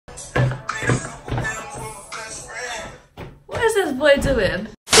What is this boy doing?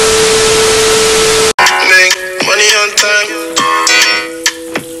 Make money on time.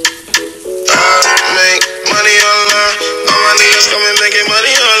 Make money online. All my niggas coming making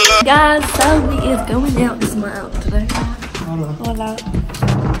money online. Guys, so we is going out. This is my out today. Hola.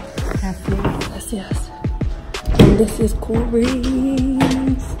 Yes. And this is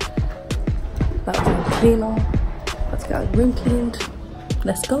Corey's. About to clean off. Let's get our room cleaned.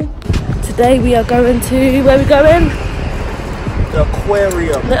 Let's go. Today we are going to, where are we going? The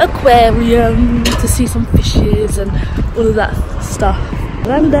aquarium. The aquarium to see some fishes and all of that stuff.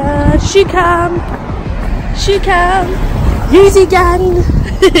 Linda, shoe cam, Yeezy gang.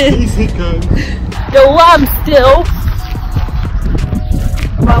 Easy gang. You're warm still.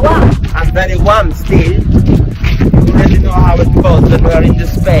 Wow. I'm very warm still. You already know how it goes when we are in the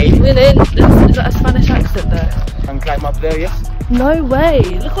Spain. Is that a Spanish accent though? Can climb up there, yes? No way.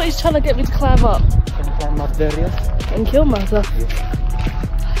 Look what he's trying to get me to climb up. Can climb up there, yes? And kill myself.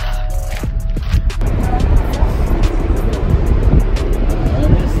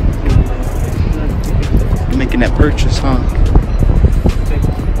 You're making that purchase, huh?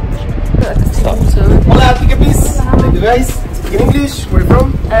 Stop. Hola, ticket please. Thank you guys. Speak in English. Where are you from?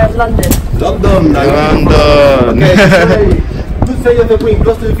 London. London. London. Okay, good say of the Queen,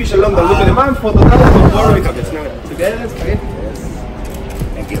 close to the fish in London. Look at the man, photo card, photo we can get together. Okay.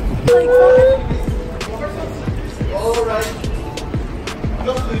 Thank you. Alright.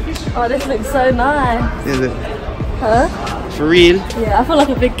 Close to the fish. Oh, this looks so nice. Is it? Huh? For real? Yeah, I feel like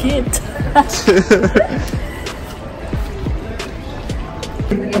a big kid.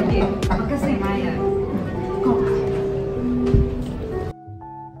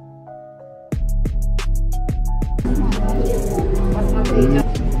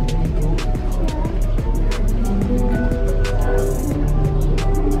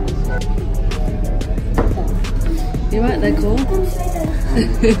 You're right, they're cool. Look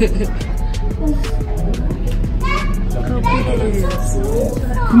how big it is.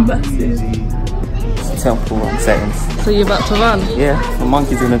 Massive. Temple and settings. So you're about to run? Yeah, the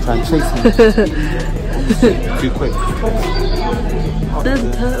monkey's gonna try and chase me. Too quick. There's a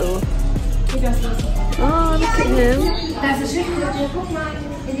turtle. Oh, look at him.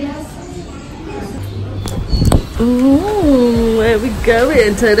 Ooh, where we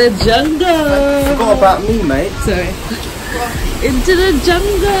going? To the jungle. Forgot about me, mate. Sorry. Into the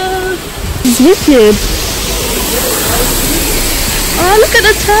jungle. It's wicked. Oh, look at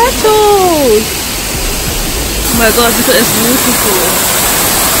the turtles. Oh my god, look at this waterfall.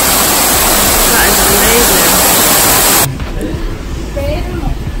 That is amazing.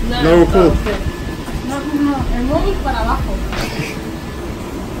 No record.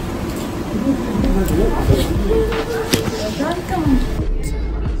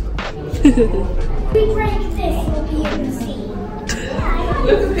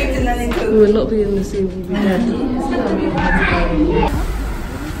 We will not be in the sea, we'll be dead.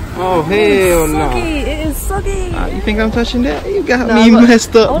 Oh, hell no. Soggy, it is soggy. You think I'm touching that? You got No, me I'm not-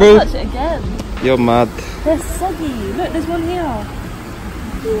 messed up, I bro. want to touch it again. You're mad. They're soggy. Look, there's one here.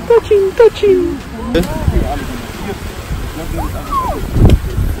 Touching.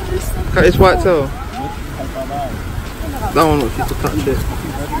 Cut his white tail. That one wants you to touch it.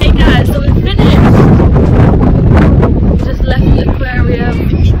 Hey guys, so we've finished. Just left the aquarium.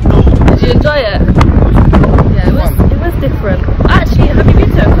 Did you enjoy it? Yeah, it was different. Actually, have you been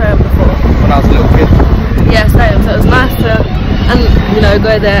to an aquarium before? When I was a little kid. Yeah, same. So it was nice to,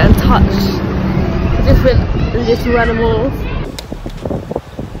 go there and touch different little animals.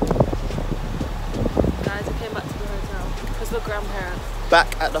 Guys, we came back to the hotel because we're grandparents. Back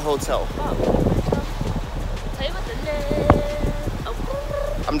at the hotel.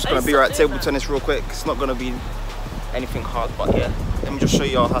 I'm just gonna be right table tennis real quick. It's not gonna be anything hard, but yeah. Let me just show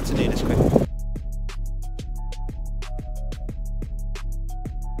you all how to do this quick.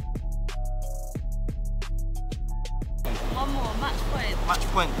 One more, match point. Match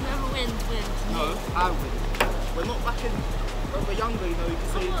point. Whoever wins, wins. No, I win. We're not back in, when we're younger, you know, you can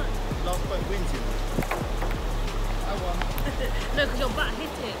say last point wins, you know. I won. No, because your bat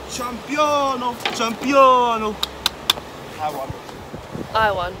hit it. Championo! Championo! I won. I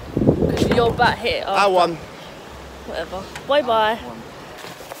won. Because your bat hit. I won. Whatever. Bye bye.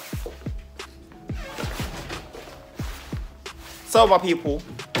 So my people,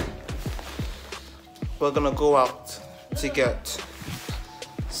 we're gonna go out to get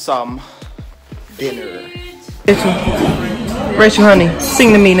some dinner. Rachel, honey,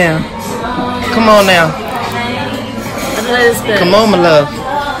 sing to me now. Come on now. Come on, my love.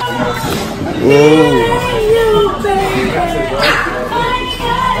 Whoa.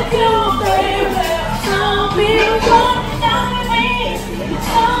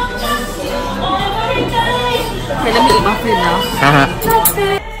 food now.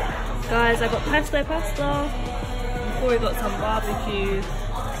 Guys, I got pesto pasta. Before we got some barbecue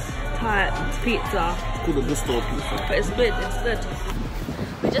type pizza. Called the Gusto pizza. But it's good, it's good.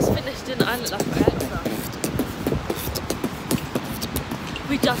 We just finished dinner. I look like an actor.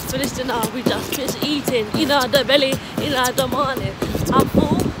 We just finished dinner. We just finished eating. In the belly, in the morning. I'm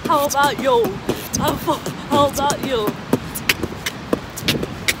full. How about you? I'm full. How about you?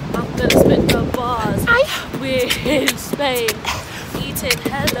 I'm gonna spit the bars. We're in Spain, eating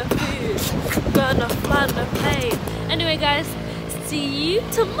hella food. Gonna fly the plane. Anyway, guys, see you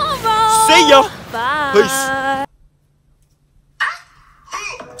tomorrow. See ya. Bye. Peace.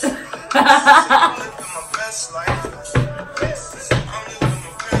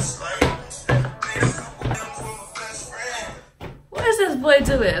 What is this boy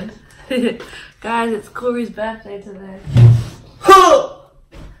doing? Guys, it's Corey's birthday today.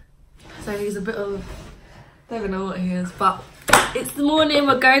 So he's a bit of, I don't even know what he is, but it's the morning,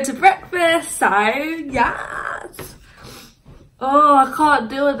 we're going to breakfast, so yes. Oh, I can't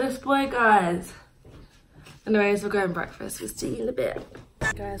deal with this boy, guys. Anyways, we're going breakfast, we'll see you in a bit.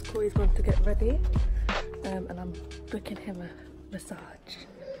 Guys, Corey's going to get ready, and I'm booking him a massage.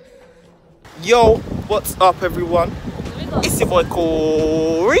 Yo, what's up, everyone? It's your boy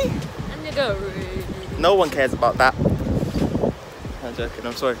Corey. And you go, Rudy. No one cares about that. I'm joking,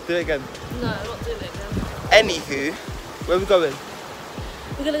 I'm sorry. Do it again. No, I'm not doing it again. Anywho, where are we going?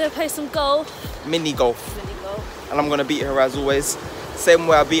 We're gonna go play some golf. Mini golf. Mini golf. And I'm gonna beat her as always. Same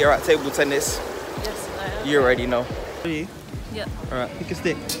way I beat her at table tennis. Yes, I am. You already know. Are you? Yeah. Alright, pick a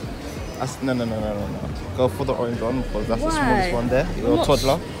stick. No. Go for the orange one because that's the Why? smallest one there. You're a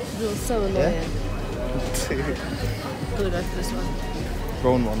toddler. You're so annoying. Yeah? I'm gonna go for this one.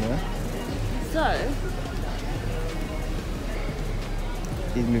 Grown one, yeah? So,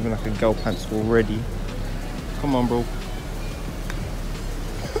 He's moving like a girl pants already. Come on, bro.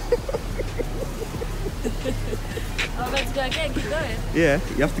 I'm going to go again, keep going. Yeah,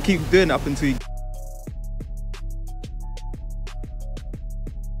 you have to keep doing it up until you...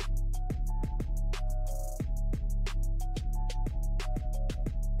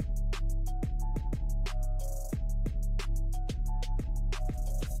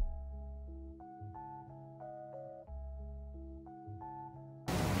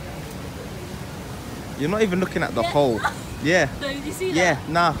 You're not even looking at the hole. Yeah. No, did you see that? Yeah,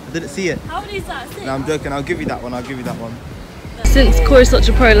 nah, I didn't see it. How many is that? 6? No, I'm joking. I'll give you that one. I'll give you that one. Since Corey's such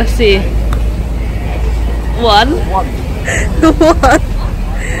a pro, let's see. 1. 1. 1.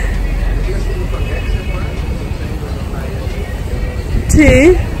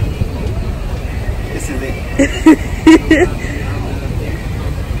 Two. This is it.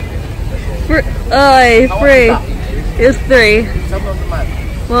 3. It's 3.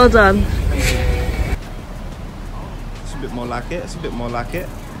 Well done. It's a bit more like it. It's a bit more like it.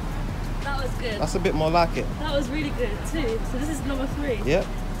 That was good. That's a bit more like it. That was really good too. So this is number 3. Yep.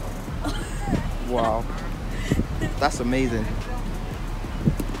 Wow. That's amazing.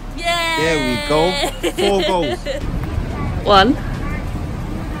 Yay! There we go. 4 goals. 1.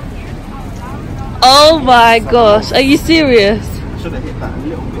 Oh my gosh, are you serious? Should have hit that a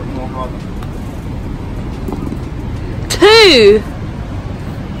little bit more harder. 2!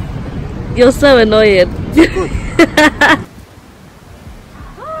 You're so annoying. Good.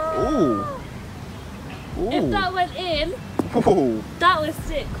 Ooh. Ooh. If that went in, Ooh. that was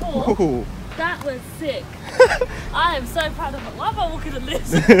sick. Cool. Ooh. That was sick. I am so proud of it. Why am I walking on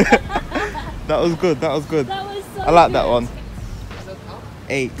this? That was good. That was good. That was so I like good. that one.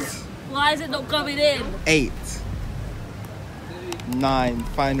 8. Why is it not going in? 8. 9.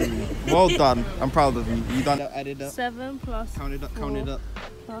 Finally. Well done. I'm proud of you. You done it? Added up. 7 plus Count it up. 4 Count it up.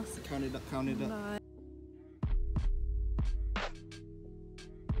 plus Count it up. Count it up. 9.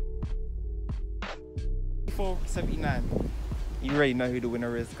 $4.79. You already know who the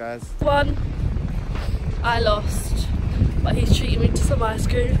winner is, guys. 1. I lost, but he's treating me to some ice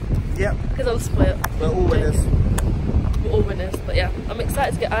cream Yep. because I'm spoiled. We're all winners. We're all winners, but yeah, I'm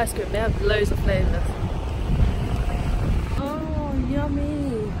excited to get ice cream. They have loads of flavours. Oh,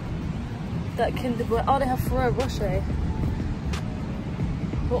 yummy! That Kinder Boy. Oh, they have Ferrero Rocher.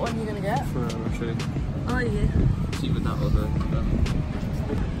 What one are you gonna get? For Rocher. Oh yeah. See with that other.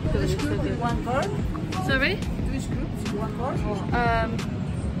 One card. Sorry? 2 scoops, 1 card.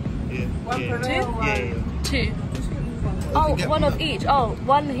 Yeah. One per Yeah. row, Yeah. 2. Oh, Oh, get one one of each. Oh,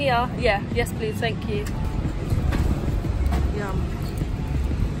 1 here. Yeah. Yes, please. Thank you. Yum.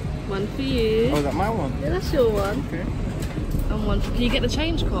 1 for you. Oh, is that my one? Yeah, that's your one. Okay. And 1 for. Can you get the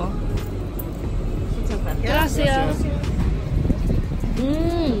change car? Yes. Gracias.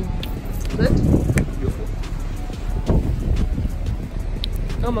 Mmm. Good. Beautiful.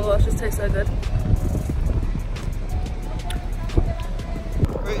 Oh my gosh, this tastes so good.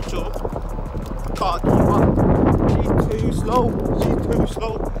 Rachel can't keep up. She's too slow. She's too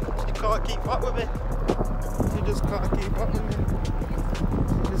slow. She can't keep up with it. She just can't keep up with it.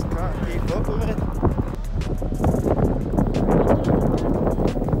 She just can't keep up with it.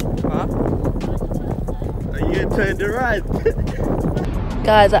 Huh? Are you enjoying the ride?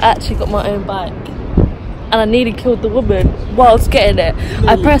 Guys, I actually got my own bike. And I nearly killed the woman whilst getting it.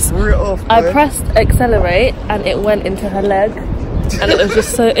 I pressed accelerate and it went into her leg. And it was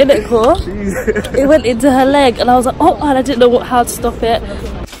just so illegal. It went into her leg and I was like, oh, and I didn't know how to stop it.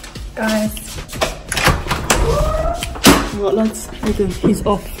 Guys. What, lads? He's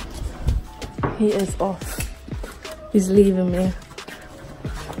off. He is off. He's leaving me.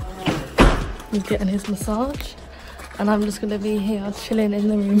 He's getting his massage. And I'm just going to be here chilling in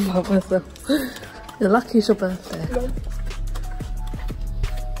the room by myself. You're lucky it's your birthday. Look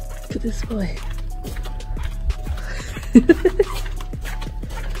at this boy.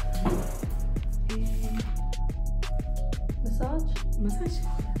 Massage?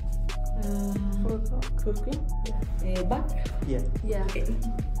 4 o'clock. 4 o'clock? Yeah. Back? Yeah. Yeah. Okay.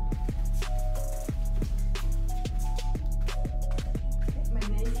 My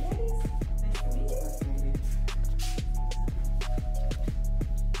name is Gladys. Nice to meet you.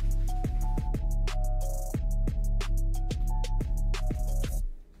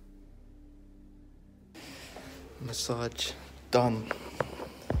 Massage done.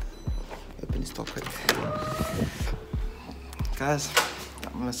 Open this top quick. Guys,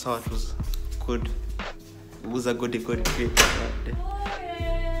 that massage was good. It was a good trip right there.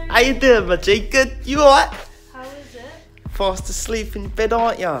 How you doing, Majorca? You alright? How is it? Fast asleep in bed,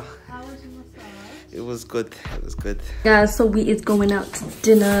 aren't ya? How was your massage? It was good. It was good. Guys, so we is going out to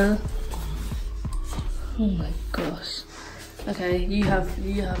dinner. Oh my gosh. Okay, you have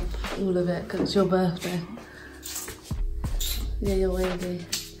all of it because it's your birthday. Yeah, you're wavy.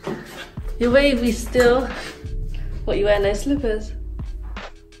 You're wavy still. What, you wearing those slippers?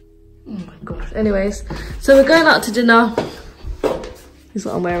 Oh my gosh. Anyways, so we're going out to dinner. This is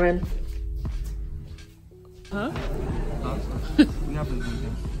what I'm wearing. Huh? We haven't done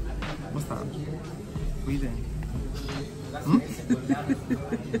anything. What's that? What are you doing? Hmm?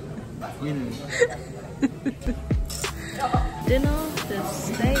 What are you doing? Dinner, there's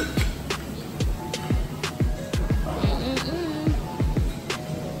steak.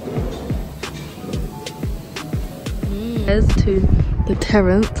 There's to the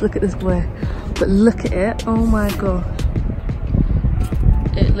terrace. Look at this boy. But look at it. Oh my god.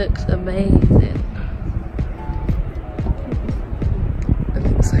 It looks amazing. It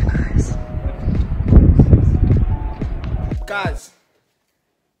looks so nice. Guys,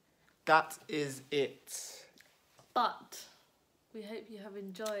 that is it. But we hope you have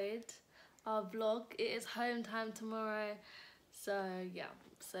enjoyed our vlog. It is home time tomorrow. So yeah,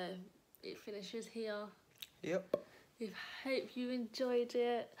 so it finishes here. Yep. We hope you enjoyed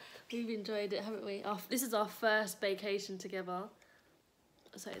it. We've enjoyed it, haven't we? This is our first vacation together.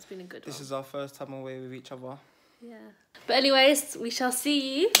 So it's been a good one. This is our first time away with each other. Yeah. But anyways, we shall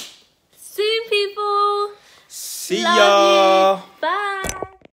see you soon, people. See Love ya. you. Bye.